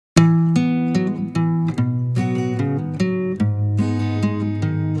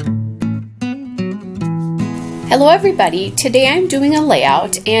Hello everybody, today I'm doing a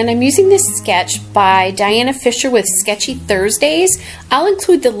layout and I'm using this sketch by Diana Fisher with Sketchy Thursdays. I'll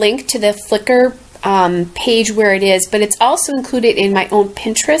include the link to the Flickr page where it is, but it's also included in my own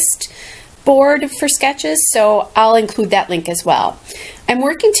Pinterest board for sketches, so I'll include that link as well. I'm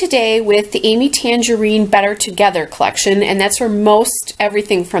working today with the Amy Tangerine Better Together collection, and that's where most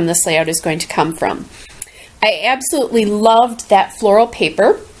everything from this layout is going to come from. I absolutely loved that floral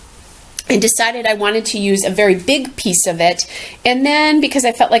paper and decided I wanted to use a very big piece of it, and then because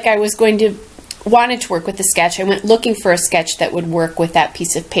I felt like I was wanted to work with the sketch, I went looking for a sketch that would work with that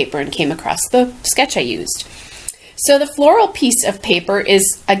piece of paper and came across the sketch I used. So the floral piece of paper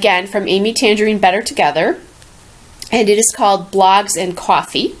is again from Amy Tangerine Better Together, and it is called Blogs and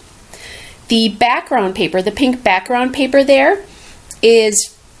Coffee. The background paper, the pink background paper there,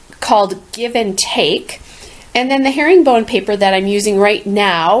 is called Give and Take, and then the herringbone paper that I'm using right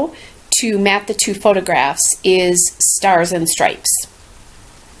now to map the two photographs is Stars and Stripes.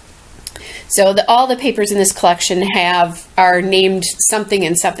 So all the papers in this collection are named something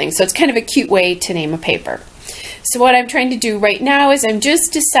and something, so it's kind of a cute way to name a paper. So what I'm trying to do right now is I'm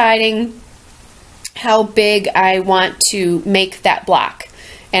just deciding how big I want to make that block,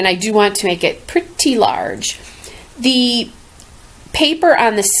 and I do want to make it pretty large. The paper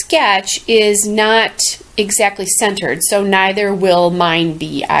on the sketch is not exactly centered, so neither will mine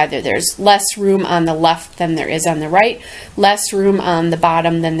be either. There's less room on the left than there is on the right, less room on the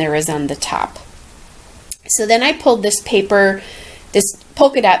bottom than there is on the top. So then I pulled this paper, this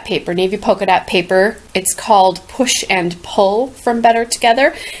polka dot paper, navy polka dot paper. It's called Push and Pull from Better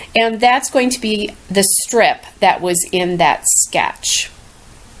Together, and that's going to be the strip that was in that sketch.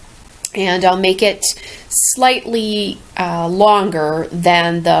 And I'll make it slightly longer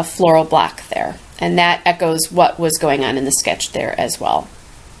than the floral block there, and that echoes what was going on in the sketch there as well.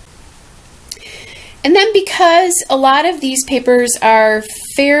 And then because a lot of these papers are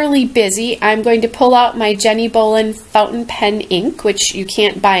fairly busy, I'm going to pull out my Jenny Bolin fountain pen ink, which you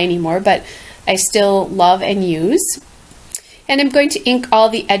can't buy anymore, but I still love and use. And I'm going to ink all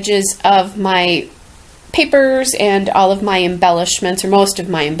the edges of my papers and all of my embellishments, or most of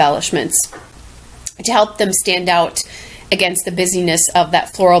my embellishments, to help them stand out against the busyness of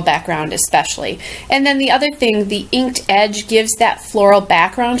that floral background especially. And then the other thing, the inked edge gives that floral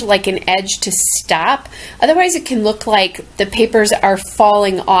background like an edge to stop. Otherwise it can look like the papers are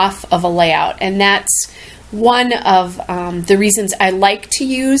falling off of a layout, and that's one of the reasons I like to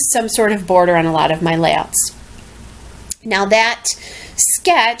use some sort of border on a lot of my layouts. Now that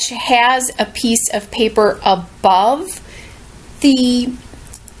sketch has a piece of paper above the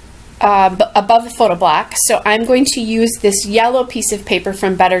photo block, so I'm going to use this yellow piece of paper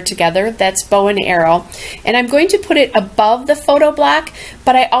from Better Together, that's Bow and Arrow, and I'm going to put it above the photo block,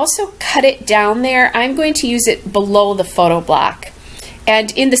 but I also cut it down there. I'm going to use it below the photo block,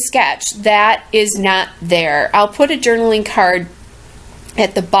 and in the sketch that is not there. I'll put a journaling card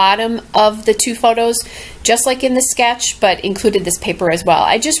at the bottom of the two photos, just like in the sketch, but included this paper as well.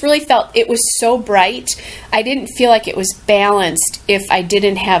 I just really felt it was so bright, I didn't feel like it was balanced if I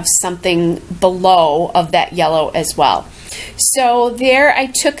didn't have something below of that yellow as well. So there I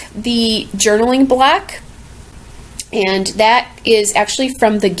took the journaling block, and that is actually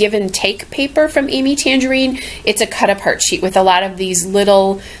from the Give and Take paper from Amy Tangerine. It's a cut apart sheet with a lot of these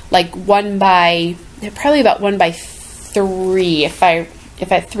little, like they're probably about 1 by 3 if I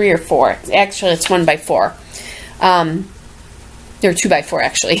have 3 or 4. Actually, it's 1 by 4. They're 2 by 4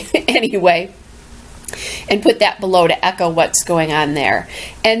 actually. Anyway, and put that below to echo what's going on there.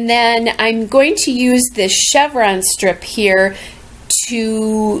 And then I'm going to use this chevron strip here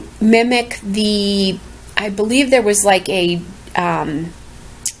to mimic the, I believe there was like a,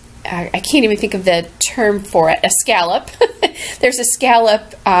 I can't even think of the term for it, a scallop. There's a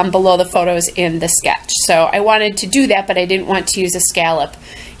scallop below the photos in the sketch. So I wanted to do that, but I didn't want to use a scallop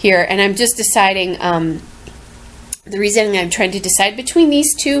here. And I'm just deciding, the reason I'm trying to decide between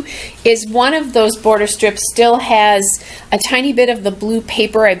these two is one of those border strips still has a tiny bit of the blue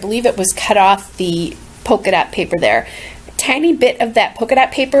paper. I believe it was cut off the polka dot paper there. A tiny bit of that polka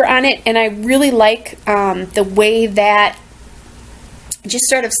dot paper on it, and I really like the way that just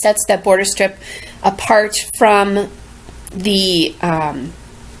sort of sets that border strip apart from the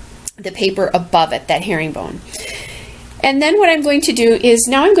paper above it, that herringbone. And then what I'm going to do is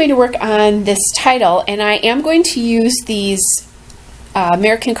now I'm going to work on this title, and I am going to use these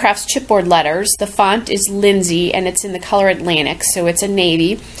American Crafts chipboard letters. The font is Lindsay, and it's in the color Atlantic, so it's a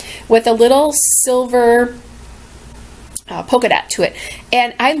navy, with a little silver polka dot to it.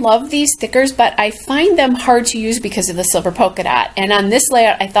 And I love these stickers, but I find them hard to use because of the silver polka dot. And on this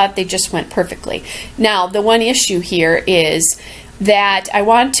layout, I thought they just went perfectly. Now, the one issue here is that I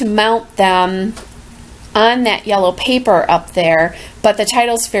want to mount them on that yellow paper up there, but the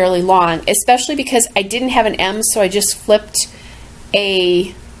title's fairly long, especially because I didn't have an M, so I just flipped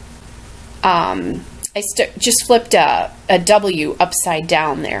a just flipped a W upside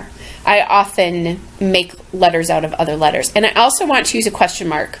down there. I often make letters out of other letters. And I also want to use a question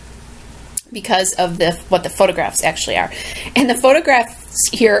mark because of what the photographs actually are. And the photographs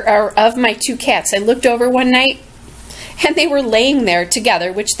here are of my two cats. I looked over one night and they were laying there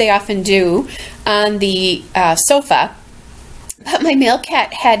together, which they often do, on the sofa. But my male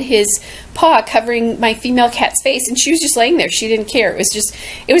cat had his paw covering my female cat's face, and she was just laying there. She didn't care.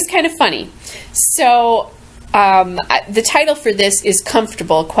 It was kind of funny. So the title for this is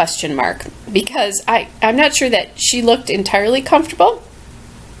Comfortable ? Because I'm not sure that she looked entirely comfortable,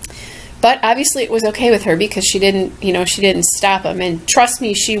 but obviously it was okay with her because she didn't stop him, and trust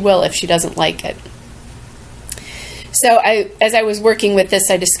me, she will if she doesn't like it. So as I was working with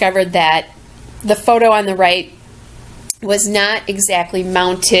this, I discovered that the photo on the right was not exactly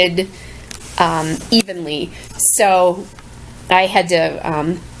mounted evenly, so I had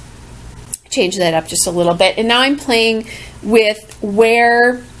to change that up just a little bit. And now I'm playing with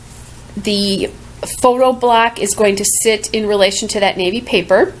where the photo block is going to sit in relation to that navy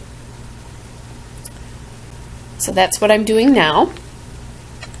paper. So that's what I'm doing now.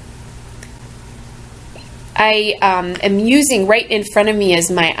 I am using right in front of me is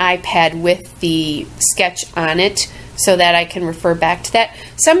my iPad with the sketch on it so that I can refer back to that.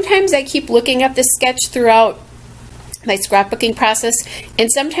 Sometimes I keep looking at the sketch throughout my scrapbooking process,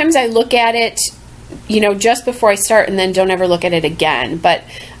 and sometimes I look at it, just before I start and then don't ever look at it again. But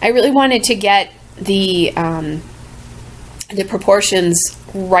I really wanted to get the proportions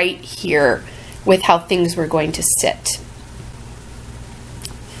right here with how things were going to sit.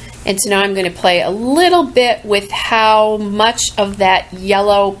 And so now I'm going to play a little bit with how much of that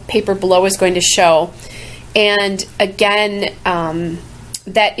yellow paper below is going to show. And again,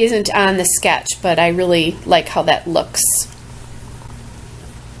 that isn't on the sketch, but I really like how that looks.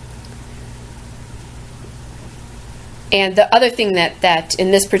 And the other thing that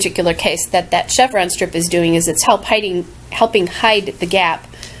in this particular case that chevron strip is doing is it's helping hide the gap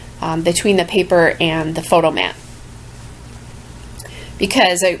between the paper and the photo mat.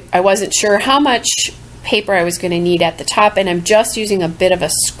 Because I wasn't sure how much paper I was going to need at the top, and I'm just using a bit of a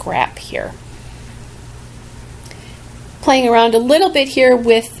scrap here. Playing around a little bit here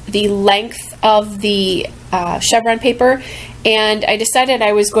with the length of the chevron paper, and I decided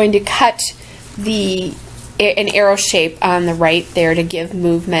I was going to cut an arrow shape on the right there to give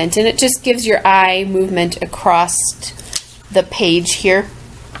movement, and it just gives your eye movement across the page here.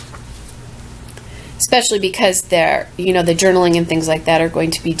 Especially because the journaling and things like that are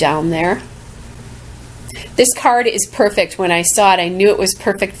going to be down there. This card is perfect. When I saw it, I knew it was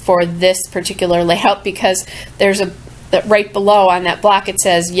perfect for this particular layout because there's right below on that block it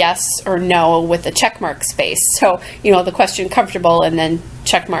says yes or no with a check mark space. So, the question comfortable and then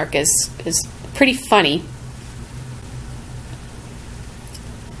check mark is pretty funny.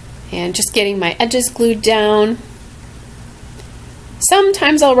 And just getting my edges glued down.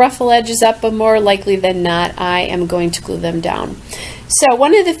 Sometimes I'll ruffle edges up, but more likely than not, I am going to glue them down. So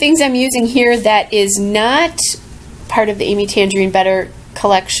one of the things I'm using here that is not part of the Amy Tangerine Better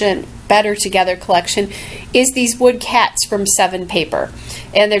Together collection is these wood cats from 7 Paper.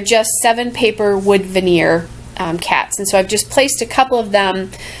 And they're just 7 Paper wood veneer cats. And so I've just placed a couple of them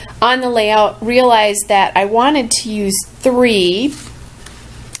on the layout, realized that I wanted to use 3,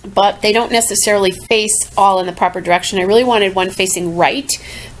 but they don't necessarily face all in the proper direction. I really wanted one facing right,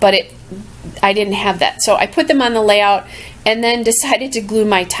 but I didn't have that. So I put them on the layout and then decided to glue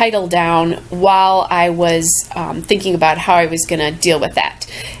my title down while I was thinking about how I was going to deal with that.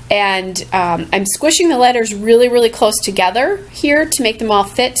 And I'm squishing the letters really, really close together here to make them all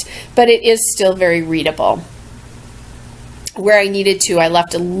fit, but it is still very readable. Where I needed to, I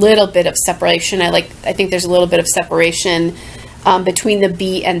left a little bit of separation. I think there's a little bit of separation between the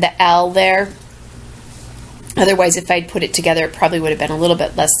B and the L there. Otherwise, if I'd put it together, it probably would have been a little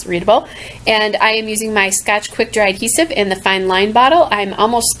bit less readable. And I am using my Scotch Quick Dry adhesive in the fine line bottle. I'm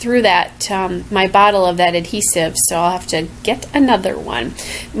almost through that, my bottle of that adhesive, so I'll have to get another one.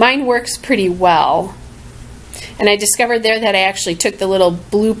 Mine works pretty well. And I discovered there that I actually took the little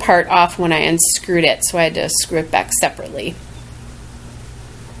blue part off when I unscrewed it, so I had to screw it back separately.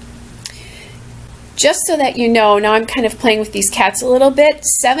 Just so that you know, now I'm kind of playing with these cats a little bit.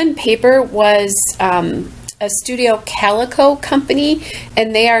 7 Paper was a Studio Calico company,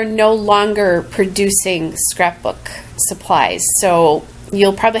 and they are no longer producing scrapbook supplies. So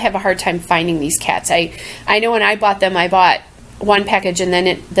you'll probably have a hard time finding these cats. I know when I bought them, I bought one package, and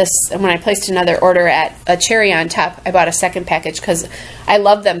then when I placed another order at a cherry on top, I bought a second package because I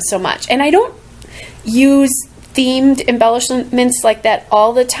love them so much. And I don't use themed embellishments like that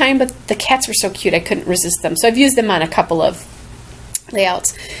all the time, but the cats were so cute I couldn't resist them. So I've used them on a couple of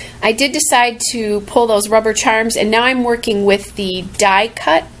layouts. I did decide to pull those rubber charms, and now I'm working with the die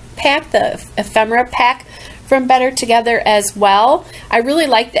cut pack, the ephemera pack from Better Together as well. I really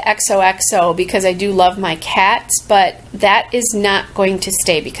like the XOXO because I do love my cats, but that is not going to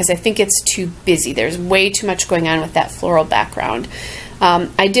stay because I think it's too busy. There's way too much going on with that floral background.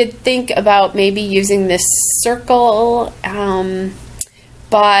 I did think about maybe using this circle,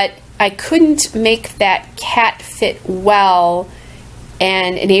 but I couldn't make that cat fit well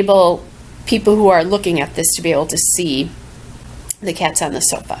and enable people who are looking at this to be able to see the cats on the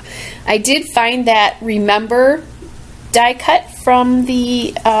sofa. I did find that Remember die cut from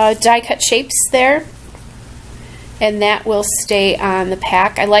the die cut shapes there, and that will stay on the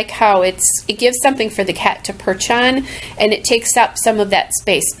pack. I like how it gives something for the cat to perch on, and it takes up some of that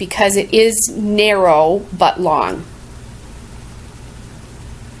space because it is narrow but long.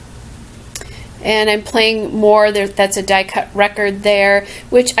 And I'm playing more, that's a die cut record there,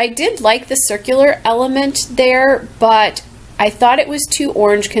 which I did like the circular element there, but I thought it was too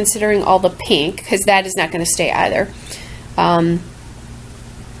orange considering all the pink, because that is not going to stay either.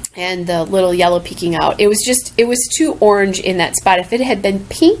 And the little yellow peeking out. It was too orange in that spot. If it had been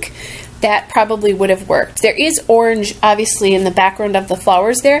pink, that probably would have worked. There is orange obviously in the background of the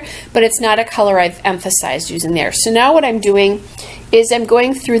flowers there, but it's not a color I've emphasized using there. So now what I'm doing is I'm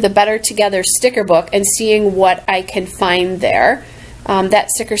going through the Better Together sticker book and seeing what I can find there. That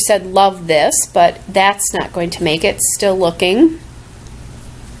sticker said love this, but that's not going to make it. Still looking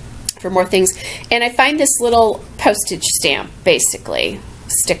for more things. And I find this little postage stamp basically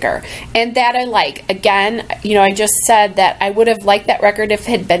sticker, and that I like. Again, you know, I just said that I would have liked that record if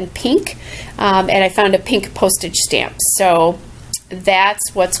it had been pink, and I found a pink postage stamp, so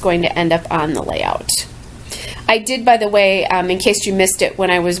that's what's going to end up on the layout. I did, by the way, in case you missed it, when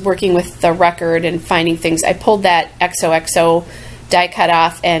I was working with the record and finding things, I pulled that XOXO die cut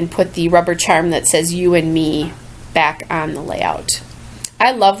off and put the rubber charm that says You and Me back on the layout.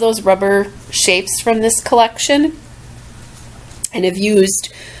 I love those rubber shapes from this collection, and have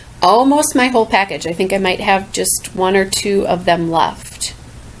used almost my whole package. I think I might have just one or two of them left.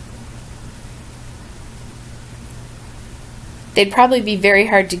 They'd probably be very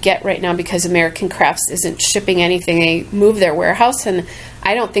hard to get right now because American Crafts isn't shipping anything. They moved their warehouse, and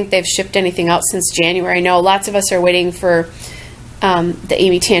I don't think they've shipped anything out since January. I know lots of us are waiting for the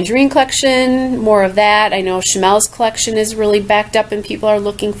Amy Tangerine collection, more of that. I know Chamel's collection is really backed up and people are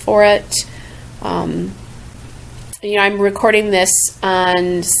looking for it. You know, I'm recording this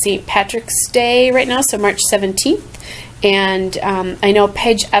on St. Patrick's Day right now, so March 17th. And I know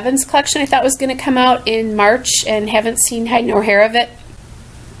Paige Evans' collection I thought was going to come out in March, and haven't seen hide nor hair of it.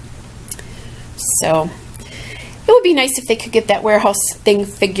 So it would be nice if they could get that warehouse thing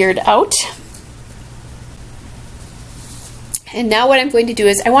figured out. And now what I'm going to do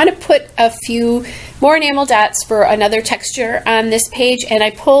is I want to put a few more enamel dots for another texture on this page, and I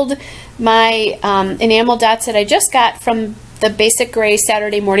pulled my enamel dots that I just got from the Basic Gray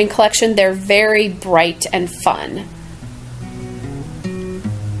Saturday Morning collection. They're very bright and fun.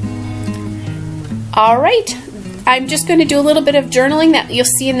 All right, I'm just going to do a little bit of journaling that you'll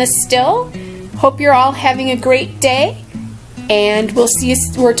see in this still. Hope you're all having a great day, and we'll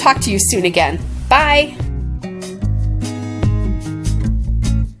talk to you soon again. Bye.